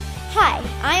Hi,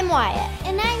 I'm Wyatt.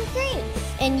 And I'm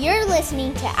Grace. And you're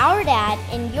listening to our dad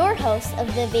and your host of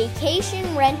the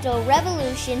Vacation Rental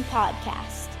Revolution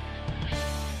podcast.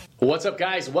 What's up,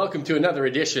 guys? Welcome to another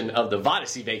edition of the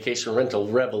Vodacy Vacation Rental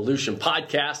Revolution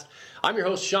podcast. I'm your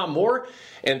host, Sean Moore,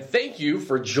 and thank you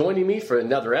for joining me for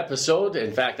another episode.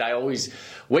 In fact, I always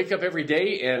wake up every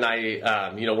day and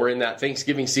we're in that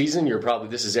Thanksgiving season.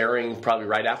 This is airing probably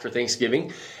right after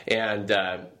Thanksgiving, and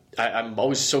I'm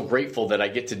always so grateful that I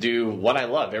get to do what I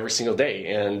love every single day,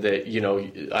 and that,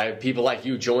 I have people like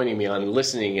you joining me on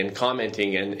listening and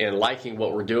commenting and liking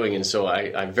what we're doing. And so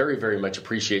I very, very much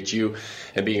appreciate you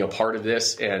and being a part of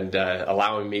this and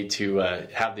allowing me to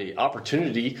have the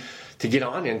opportunity to get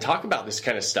on and talk about this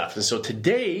kind of stuff. And so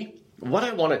today, what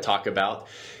I want to talk about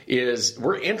is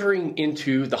we're entering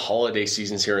into the holiday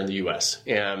seasons here in the U.S.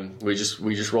 And we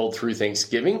just rolled through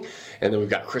Thanksgiving, and then we've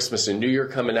got Christmas and New Year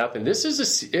coming up. And this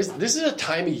is a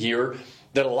time of year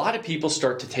that a lot of people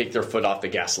start to take their foot off the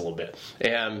gas a little bit.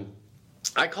 And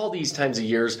I call these times of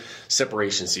years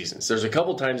separation seasons. There's a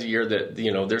couple times a year that,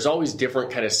 there's always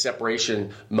different kind of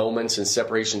separation moments and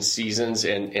separation seasons,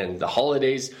 and the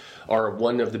holidays are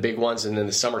one of the big ones, and then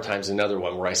the summertime's another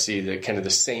one where I see the kind of the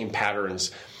same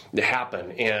patterns that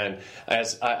happen. And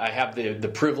as I have the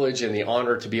privilege and the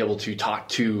honor to be able to talk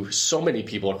to so many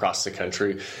people across the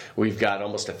country. We've got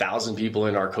almost 1,000 people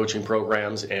in our coaching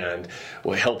programs, and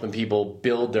we're helping people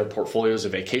build their portfolios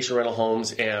of vacation rental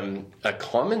homes. And a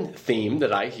common theme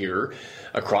that I hear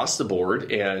across the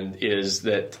board and is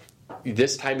that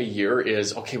this time of year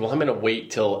is, okay, well, I'm going to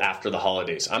wait till after the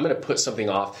holidays. I'm going to put something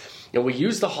off. And we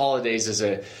use the holidays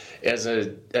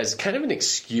as kind of an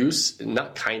excuse,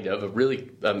 not kind of,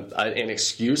 an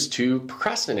excuse to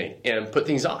procrastinate and put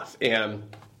things off and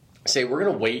say we're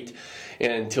going to wait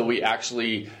until we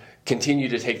actually continue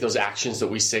to take those actions that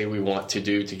we say we want to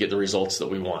do to get the results that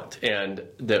we want, and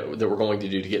that we're going to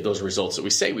do to get those results that we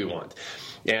say we want.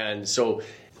 And so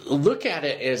look at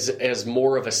it as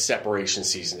more of a separation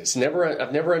season.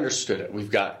 I've never understood it.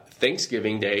 We've got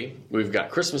Thanksgiving Day, we've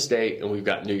got Christmas Day, and we've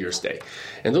got New Year's Day.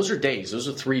 And those are days. Those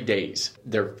are 3 days.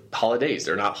 They're holidays.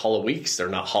 They're not holiday weeks. They're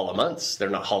not holiday months. They're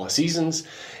not holiday seasons.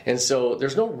 And so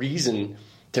there's no reason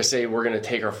to say we're going to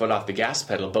take our foot off the gas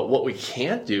pedal. But what we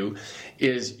can't do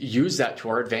is use that to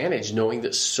our advantage, knowing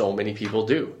that so many people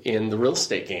do in the real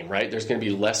estate game, right? There's going to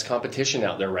be less competition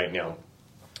out there right now.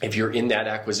 If you're in that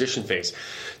acquisition phase,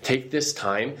 take this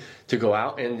time to go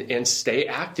out and stay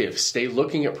active, stay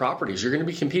looking at properties. You're going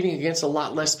to be competing against a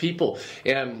lot less people,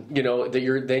 and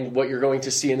what you're going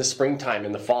to see in the springtime,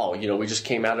 in the fall. We just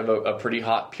came out of a pretty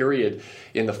hot period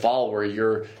in the fall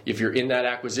where if you're in that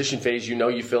acquisition phase,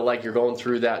 you feel like you're going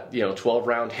through that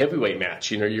 12-round heavyweight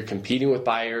match. You're competing with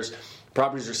buyers.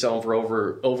 Properties are selling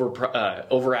for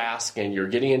over ask, and you're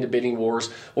getting into bidding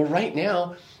wars. Well, right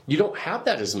now you don't have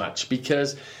that as much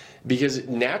because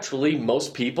naturally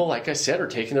most people, like I said, are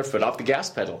taking their foot off the gas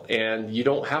pedal, and you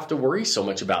don't have to worry so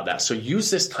much about that. So use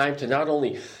this time to not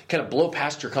only kind of blow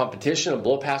past your competition and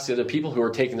blow past the other people who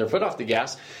are taking their foot off the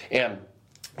gas and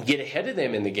get ahead of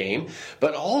them in the game,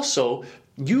 but also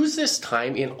use this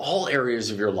time in all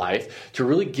areas of your life to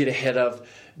really get ahead of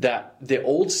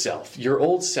your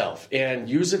old self, and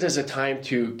use it as a time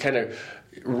to kind of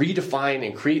redefine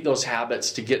and create those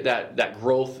habits to get that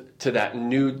growth to the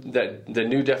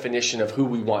new definition of who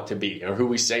we want to be, or who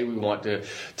we say we want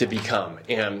to become.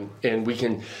 And we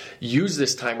can use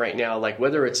this time right now, like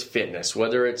whether it's fitness,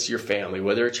 whether it's your family,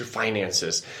 whether it's your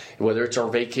finances, whether it's our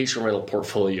vacation rental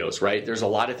portfolios, right? There's a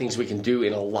lot of things we can do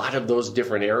in a lot of those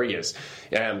different areas.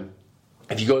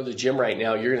 If you go to the gym right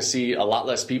now, you're going to see a lot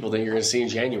less people than you're going to see in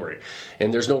January.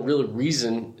 And there's no real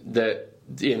reason that,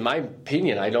 in my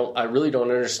opinion, I really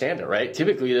don't understand it, right?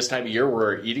 Typically this time of year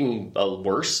we're eating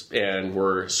worse and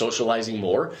we're socializing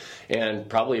more, and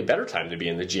probably a better time to be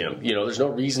in the gym. There's no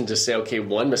reason to say, okay,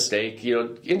 one mistake,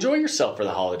 enjoy yourself for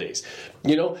the holidays.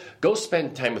 Go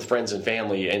spend time with friends and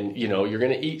family, and you're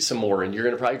going to eat some more, and you're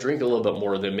going to probably drink a little bit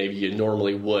more than maybe you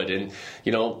normally would, and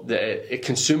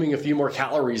consuming a few more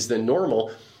calories than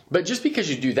normal. But just because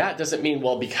you do that doesn't mean,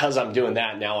 well, because I'm doing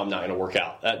that, now I'm not going to work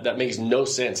out. That makes no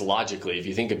sense logically if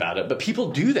you think about it. But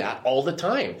people do that all the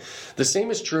time. The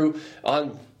same is true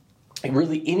on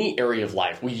really any area of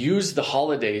life. We use the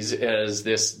holidays as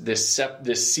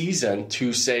this season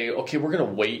to say, okay, we're going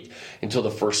to wait until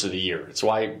the first of the year. It's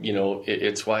why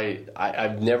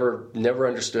I've never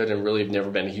understood, and really have never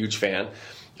been a huge fan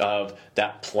of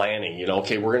that planning.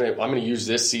 Okay, I'm going to use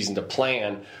this season to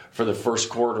plan for the first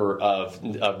quarter of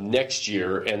next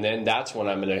year, and then that's when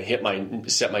I'm going to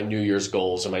set my New Year's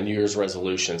goals and my New Year's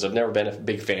resolutions. I've never been a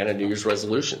big fan of New Year's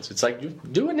resolutions. It's like,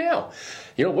 do it now.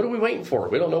 What are we waiting for?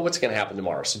 We don't know what's going to happen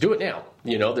tomorrow, so do it now.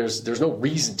 There's no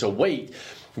reason to wait.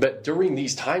 But during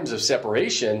these times of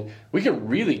separation, we can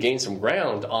really gain some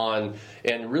ground on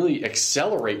and really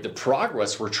accelerate the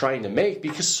progress we're trying to make,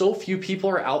 because so few people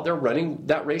are out there running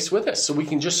that race with us. So we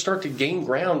can just start to gain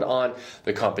ground on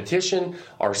the competition,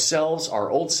 ourselves,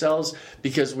 our old selves,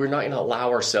 because we're not going to allow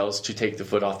ourselves to take the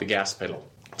foot off the gas pedal.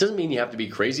 It doesn't mean you have to be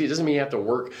crazy. It doesn't mean you have to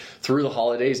work through the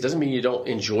holidays. It doesn't mean you don't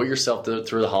enjoy yourself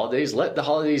through the holidays. Let the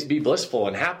holidays be blissful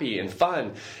and happy and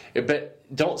fun. But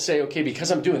don't say, okay, because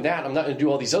I'm doing that, I'm not going to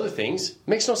do all these other things. It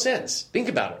makes no sense. Think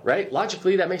about it, right?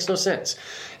 Logically, that makes no sense.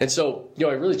 And so,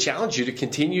 I really challenge you to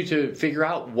continue to figure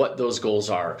out what those goals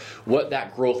are, what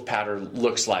that growth pattern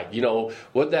looks like,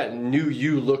 what that new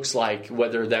you looks like,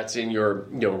 whether that's in your,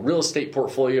 real estate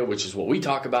portfolio, which is what we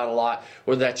talk about a lot,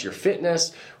 whether that's your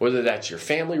fitness, whether that's your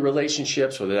family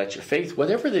relationships, whether that's your faith,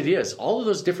 whatever it is, all of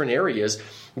those different areas,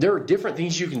 there are different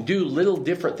things you can do, little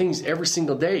different things every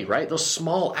single day, right? Those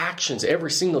small actions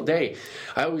every single day.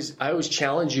 I always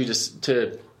challenge you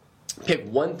to pick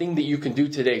one thing that you can do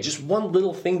today, just one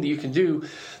little thing that you can do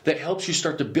that helps you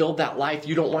start to build that life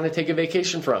you don't want to take a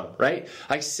vacation from, right?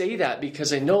 I say that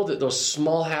because I know that those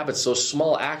small habits, those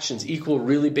small actions equal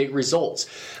really big results.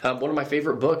 One of my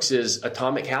favorite books is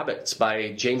Atomic Habits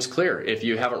by James Clear. If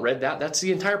you haven't read that, that's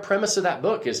the entire premise of that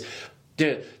book, is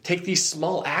to take these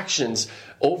small actions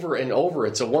over and over.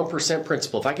 It's a 1%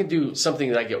 principle. If I can do something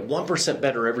that I get 1%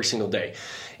 better every single day,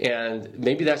 and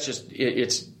maybe that's just,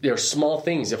 they're small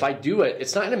things. If I do it,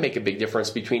 it's not going to make a big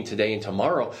difference between today and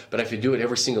tomorrow, but if you do it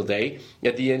every single day,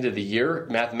 at the end of the year,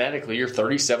 mathematically, you're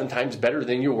 37 times better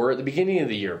than you were at the beginning of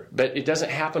the year. But it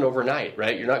doesn't happen overnight,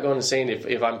 right? You're not going to saying,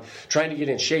 if I'm trying to get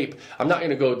in shape, I'm not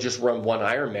going to go just run one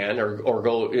Ironman or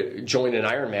go join an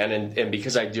Ironman, and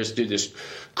because I just do this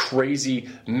crazy,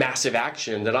 massive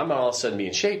action that I'm all of a sudden be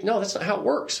in shape. No, that's not how it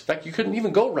works. In fact, you couldn't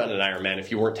even go run an Ironman if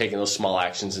you weren't taking those small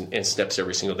actions and steps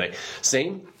every single day.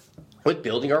 Same with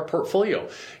building our portfolio.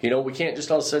 We can't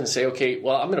just all of a sudden say, okay,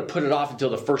 well, I'm going to put it off until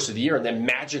the first of the year, and then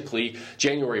magically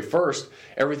January 1st,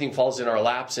 everything falls in our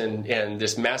laps and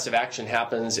this massive action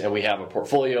happens, and we have a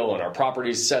portfolio and our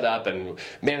properties set up and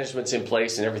management's in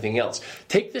place and everything else.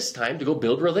 Take this time to go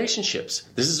build relationships.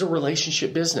 This is a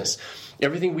relationship business.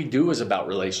 Everything we do is about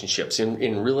relationships.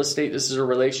 In real estate, this is a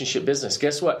relationship business.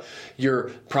 Guess what?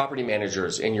 Your property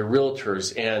managers and your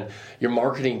realtors and your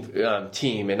marketing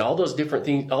team and all those different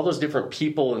things, all those different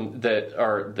people that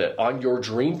are on your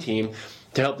dream team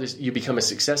to help you become a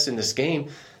success in this game,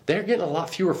 they're getting a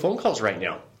lot fewer phone calls right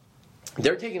now.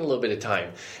 They're taking a little bit of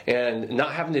time and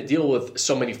not having to deal with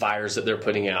so many fires that they're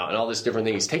putting out and all this different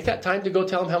things. Take that time to go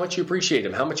tell them how much you appreciate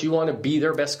them, how much you want to be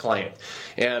their best client.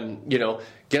 And,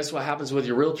 guess what happens with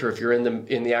your realtor if you're in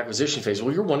the acquisition phase?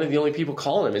 Well, you're one of the only people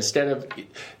calling them. Instead of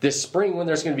this spring when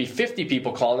there's going to be 50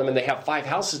 people calling them and they have 5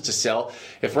 houses to sell,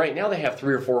 if right now they have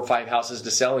 3 or 4 or 5 houses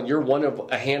to sell and you're one of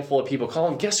a handful of people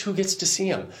calling them, guess who gets to see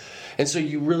them? And so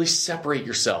you really separate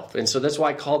yourself. And so that's why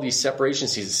I call these separation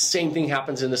seasons. Same thing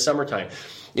happens in the summertime.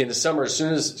 In the summer, as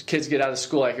soon as kids get out of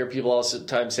school, I hear people all the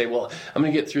time say, well, I'm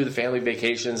going to get through the family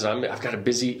vacations. I've got a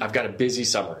busy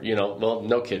summer. Well,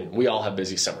 no kidding. We all have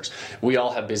busy summers. We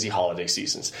all have busy holiday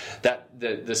seasons. That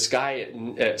the sky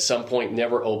at some point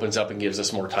never opens up and gives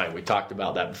us more time. We talked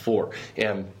about that before.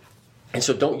 And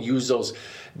so don't use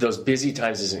those busy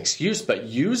times as an excuse, but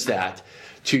use that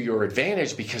to your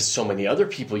advantage, because so many other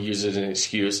people use it as an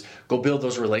excuse. Go build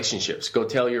those relationships. Go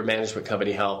tell your management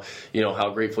company how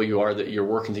grateful you are that you're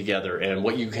working together and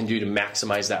what you can do to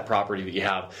maximize that property that you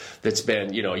have. That's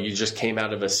been, you just came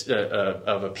out of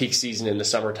a peak season in the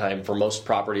summertime for most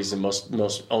properties and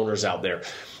most owners out there.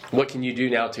 What can you do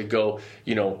now to go,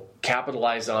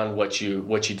 capitalize on what you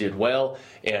did well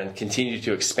and continue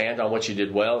to expand on what you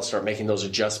did well and start making those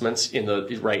adjustments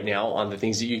right now on the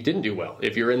things that you didn't do well.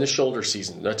 If you're in the shoulder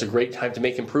season, that's a great time to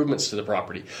make improvements to the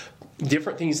property.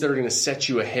 Different things that are going to set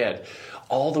you ahead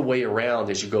all the way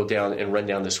around as you go down and run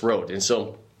down this road. And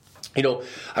so,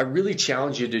 I really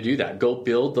challenge you to do that. Go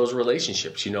build those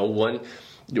relationships.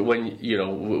 When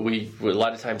a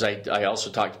lot of times I also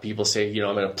talk to people, say,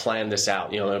 I'm going to plan this out.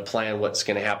 I'm going to plan what's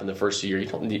going to happen the first year.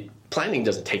 Planning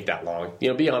doesn't take that long.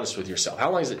 Be honest with yourself.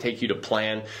 How long does it take you to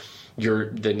plan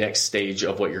the next stage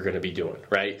of what you're going to be doing,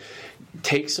 right?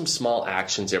 Take some small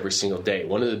actions every single day.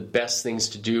 One of the best things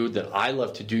to do that I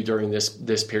love to do during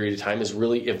this period of time is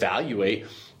really evaluate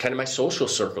kind of my social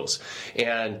circles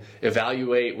and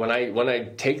evaluate when I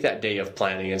take that day of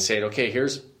planning and say, okay,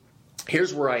 here's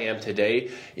where I am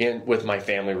today with my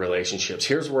family relationships.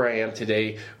 Here's where I am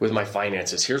today with my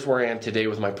finances. Here's where I am today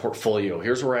with my portfolio.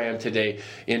 Here's where I am today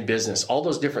in business. All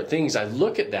those different things. I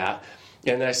look at that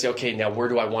and then I say, okay, now where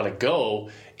do I want to go?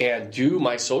 And do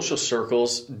my social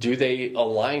circles, do they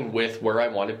align with where I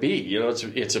want to be? You know,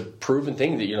 it's a proven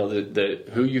thing that, you know, the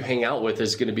who you hang out with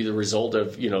is going to be the result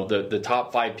of, you know, the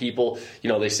top 5 people. You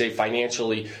know, they say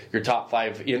financially, your top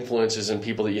 5 influences and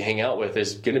people that you hang out with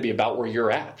is going to be about where you're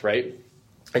at, right?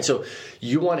 And so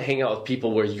you want to hang out with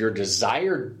people where your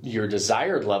desired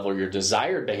level, your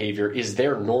desired behavior is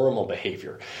their normal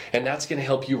behavior. And that's going to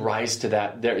help you rise to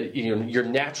that. You're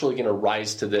naturally going to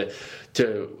rise to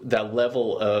that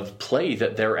level of play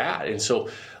that they're at. And so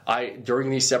during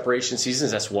these separation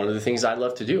seasons, that's one of the things I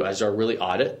love to do. I start really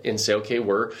audit and say, okay,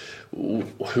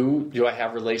 who do I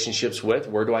have relationships with?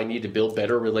 Where do I need to build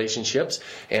better relationships?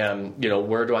 And, you know,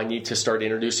 where do I need to start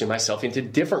introducing myself into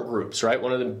different groups, right?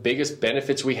 One of the biggest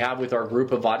benefits we have with our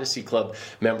group of Odyssey Club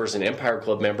members and Empire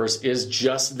Club members is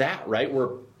just that, right? We're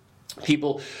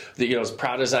people that, you know, as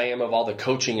proud as I am of all the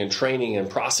coaching and training and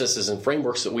processes and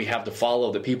frameworks that we have to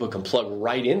follow that people can plug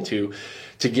right into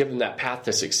to give them that path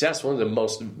to success. One of the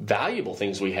most valuable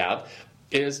things we have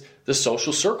is the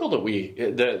social circle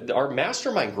that our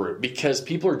mastermind group, because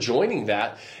people are joining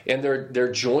that and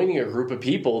they're joining a group of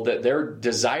people that their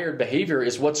desired behavior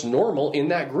is what's normal in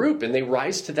that group, and they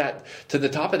rise to the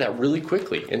top of that really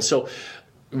quickly. And so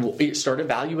start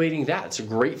evaluating that. It's a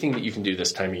great thing that you can do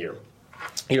this time of year.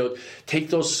 You know, take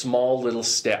those small little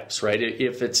steps, right?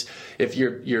 If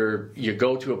you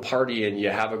go to a party and you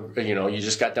have you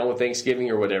just got done with Thanksgiving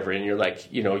or whatever, and you're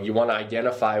like, you know, you want to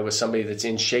identify with somebody that's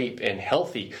in shape and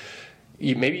healthy.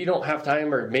 Maybe you don't have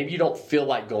time, or maybe you don't feel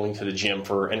like going to the gym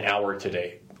for an hour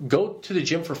today. Go to the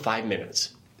gym for 5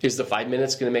 minutes. Is the 5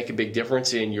 minutes going to make a big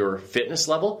difference in your fitness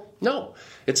level? No,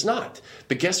 it's not.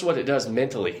 But guess what it does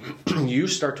mentally? You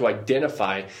start to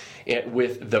identify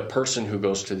with the person who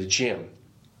goes to the gym.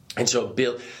 And so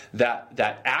build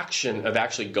that action of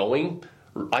actually going.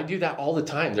 I do that all the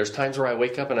time. There's times where I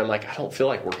wake up and I'm like, I don't feel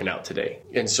like working out today.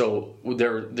 And so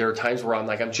there are times where I'm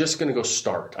like, I'm just going to go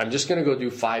start. I'm just going to go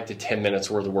do 5 to 10 minutes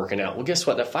worth of working out. Well, guess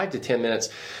what? That 5 to 10 minutes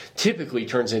typically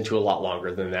turns into a lot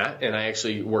longer than that. And I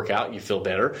actually work out and you feel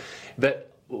better. But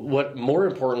what more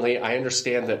importantly, I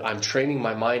understand that I'm training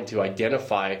my mind to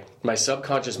identify, my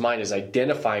subconscious mind is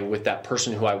identifying with that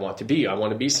person who I want to be. I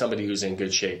want to be somebody who's in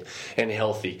good shape and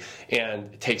healthy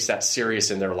and takes that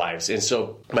serious in their lives. And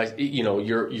so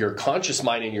your conscious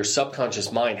mind and your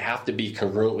subconscious mind have to be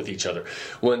congruent with each other.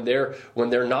 When they're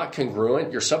not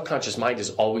congruent, your subconscious mind is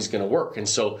always going to work, and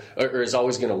so or is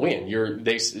always going to win.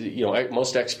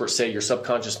 Most experts say your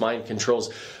subconscious mind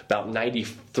controls about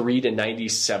 93 to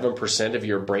 97% of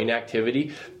your brain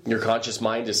activity. Your conscious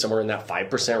mind is somewhere in that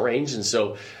 5% range. And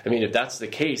so, I mean, if that's the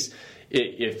case,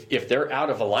 if they're out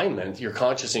of alignment, your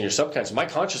conscious and your subconscious, my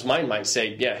conscious mind might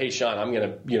say, yeah, hey, Sean, I'm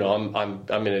going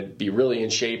to be really in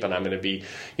shape, and I'm going to be,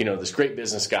 this great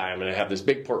business guy. I'm going to have this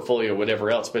big portfolio, whatever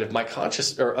else. But if my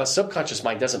conscious or a subconscious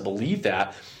mind doesn't believe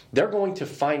that, they're going to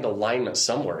find alignment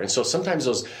somewhere. And so sometimes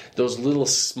those little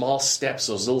small steps,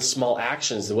 those little small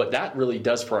actions, what that really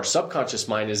does for our subconscious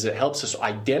mind is it helps us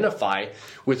identify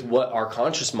with what our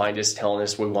conscious mind is telling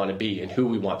us we want to be and who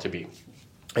we want to be.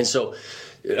 And so,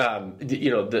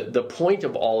 the point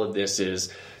of all of this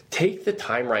is take the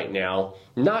time right now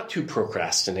not to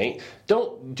procrastinate.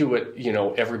 Don't do what,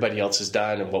 everybody else has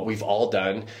done and what we've all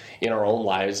done in our own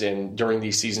lives and during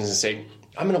these seasons and say,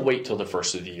 I'm going to wait till the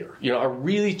first of the year. I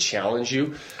really challenge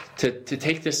you to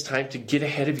take this time to get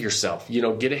ahead of yourself,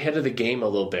 get ahead of the game a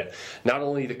little bit. Not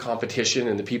only the competition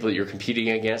and the people that you're competing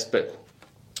against, but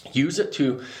use it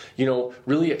to,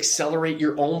 really accelerate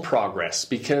your own progress,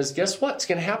 because guess what? It's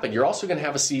going to happen. You're also going to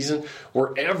have a season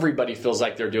where everybody feels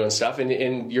like they're doing stuff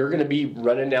and you're going to be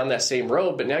running down that same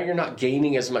road, but now you're not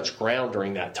gaining as much ground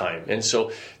during that time. And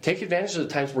so take advantage of the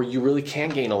times where you really can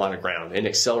gain a lot of ground and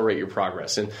accelerate your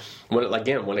progress. And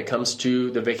when it comes to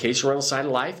the vacation rental side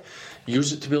of life,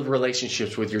 use it to build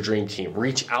relationships with your dream team.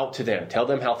 Reach out to them. Tell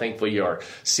them how thankful you are.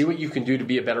 See what you can do to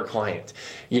be a better client.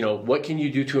 What can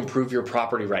you do to improve your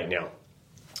property right now?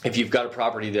 If you've got a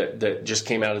property that just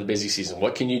came out of the busy season,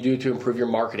 what can you do to improve your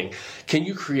marketing? Can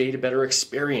you create a better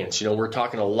experience? We're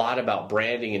talking a lot about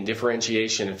branding and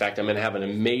differentiation. In fact, I'm going to have an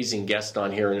amazing guest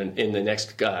on here in the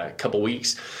next couple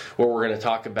weeks where we're going to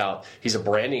talk about, he's a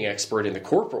branding expert in the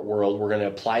corporate world. We're going to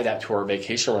apply that to our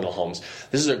vacation rental homes.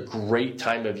 This is a great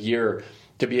time of year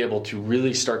to be able to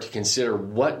really start to consider,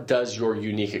 what does your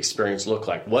unique experience look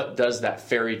like? What does that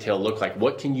fairy tale look like?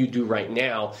 What can you do right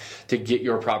now to get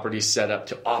your property set up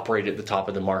to operate at the top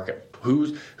of the market?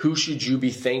 Who should you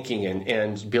be thanking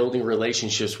and building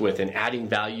relationships with and adding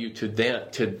value to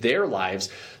their lives,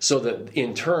 so that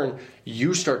in turn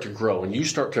you start to grow and you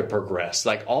start to progress?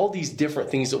 Like, all these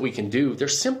different things that we can do, they're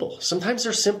simple. Sometimes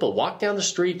they're simple. Walk down the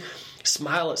street,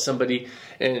 smile at somebody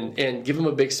and give them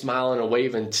a big smile and a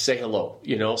wave and say hello.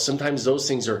 Sometimes those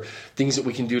things are things that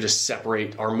we can do to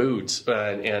separate our moods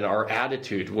and our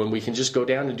attitude, when we can just go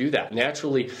down and do that.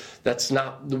 Naturally, that's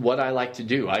not what I like to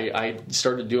do. I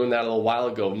started doing that a little while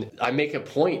ago. I make a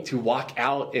point to walk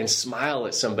out and smile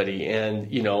at somebody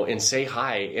and say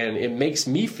hi, and it makes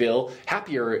me feel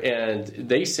happier. And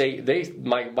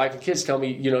my wife and kids tell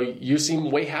me, you seem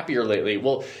way happier lately.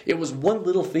 Well, it was one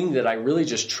little thing that I really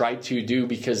just tried to do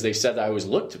because they said that I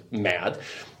always looked mad.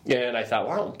 And I thought,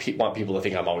 well, I don't want people to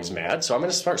think I'm always mad, so I'm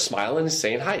going to start smiling and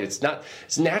saying hi.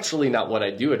 It's naturally not what I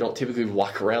do. I don't typically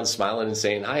walk around smiling and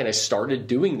saying hi, and I started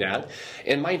doing that,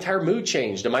 and my entire mood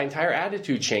changed, and my entire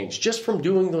attitude changed just from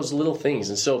doing those little things.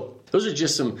 And so those are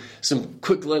just some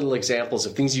quick little examples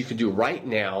of things you can do right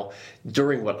now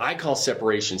during what I call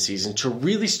separation season to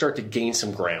really start to gain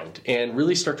some ground and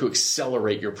really start to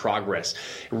accelerate your progress,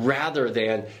 rather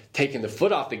than taking the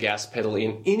foot off the gas pedal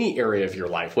in any area of your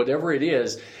life, whatever it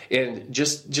is, and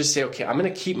just say, okay, I'm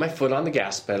going to keep my foot on the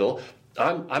gas pedal.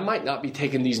 I might not be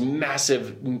taking these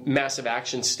massive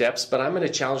action steps, but I'm going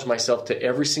to challenge myself to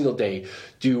every single day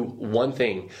do one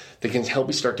thing that can help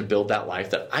me start to build that life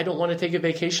that I don't want to take a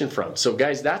vacation from. So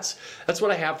guys, that's what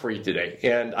I have for you today.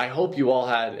 And I hope you all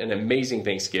had an amazing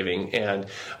Thanksgiving, and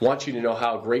want you to know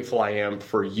how grateful I am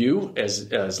for you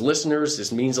as listeners.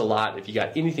 This means a lot. If you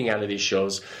got anything out of these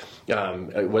shows,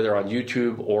 whether on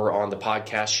YouTube or on the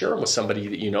podcast, share them with somebody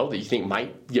that you think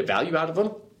might get value out of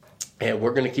them. And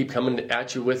we're going to keep coming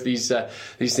at you with these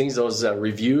things, those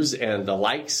reviews and the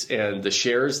likes and the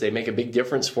shares. They make a big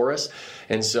difference for us.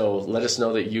 And so let us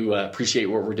know that you appreciate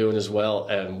what we're doing as well.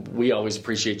 And we always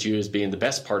appreciate you as being the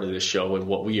best part of this show and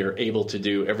what we are able to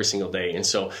do every single day. And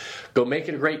so go make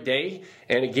it a great day.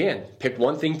 And again, pick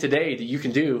one thing today that you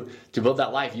can do to build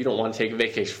that life you don't want to take a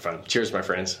vacation from. Cheers, my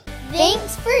friends.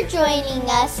 Thanks for joining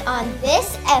us on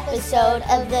this episode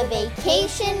of the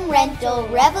Vacation Rental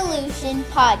Revolution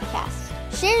podcast.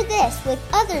 Share this with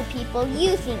other people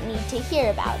you think need to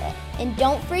hear about it. And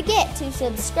don't forget to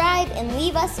subscribe and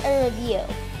leave us a review.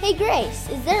 Hey Grace,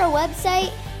 is there a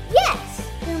website? Yes!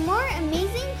 For more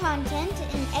amazing content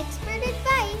and expert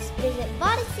advice, visit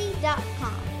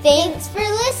Vodyssey.com. Thanks for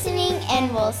listening,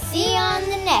 and we'll see you on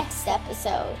the next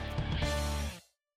episode.